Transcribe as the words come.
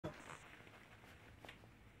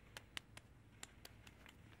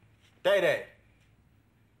Day-Day.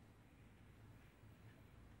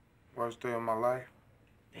 Worst day of my life.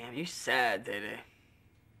 Damn, you sad, Day-Day.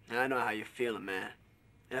 I know how you're feeling, man.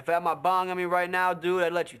 And if I had my bong on me right now, dude,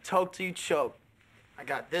 I'd let you toke till you choke. I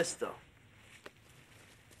got this, though.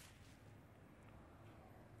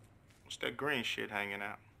 What's that green shit hanging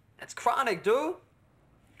out? That's chronic, dude.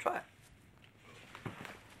 Try it.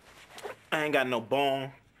 I ain't got no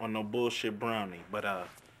bone or no bullshit brownie, but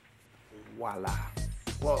voila.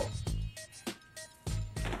 Whoa.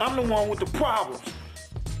 I'm the one with the problems.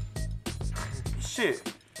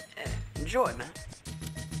 Shit. Yeah, enjoy it, man.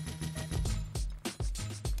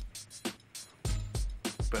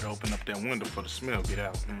 Better open up that window for the smell get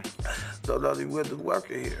out, man. Thought all these windows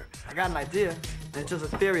working here. I got an idea. And it's just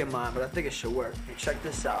a theory of mine, but I think it should work. Hey, check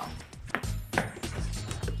this out.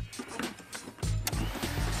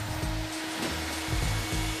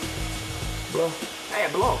 Blow.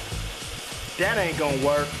 Hey, blow. That ain't gonna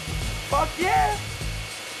work. Fuck yeah.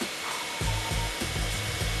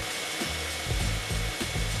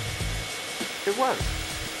 It worked.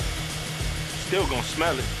 Still gonna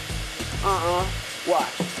smell it. Watch.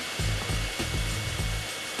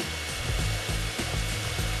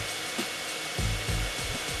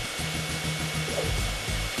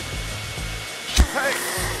 Hey,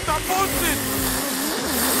 stop bullshit!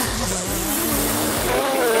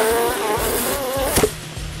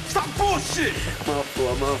 Stop bullshit! My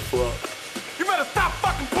fault. You better stop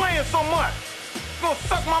fucking playing so much. You gonna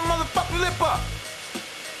suck my motherfucking lip up.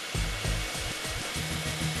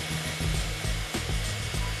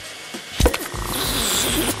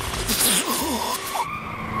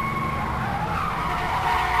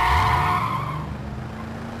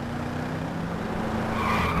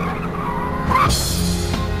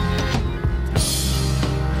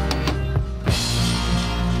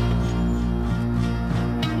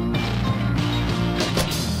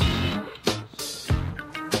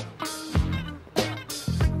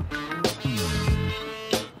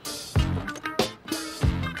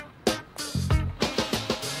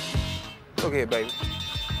 Look here, baby.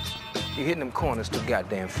 You're hitting them corners too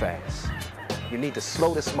goddamn fast. You need to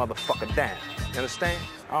slow this motherfucker down. You understand?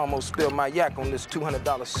 I almost spilled my yak on this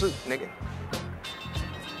 $200 suit, nigga.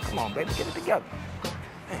 Come on, baby, get it together.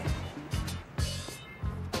 Hey.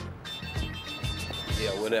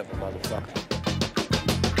 Yeah, whatever, motherfucker.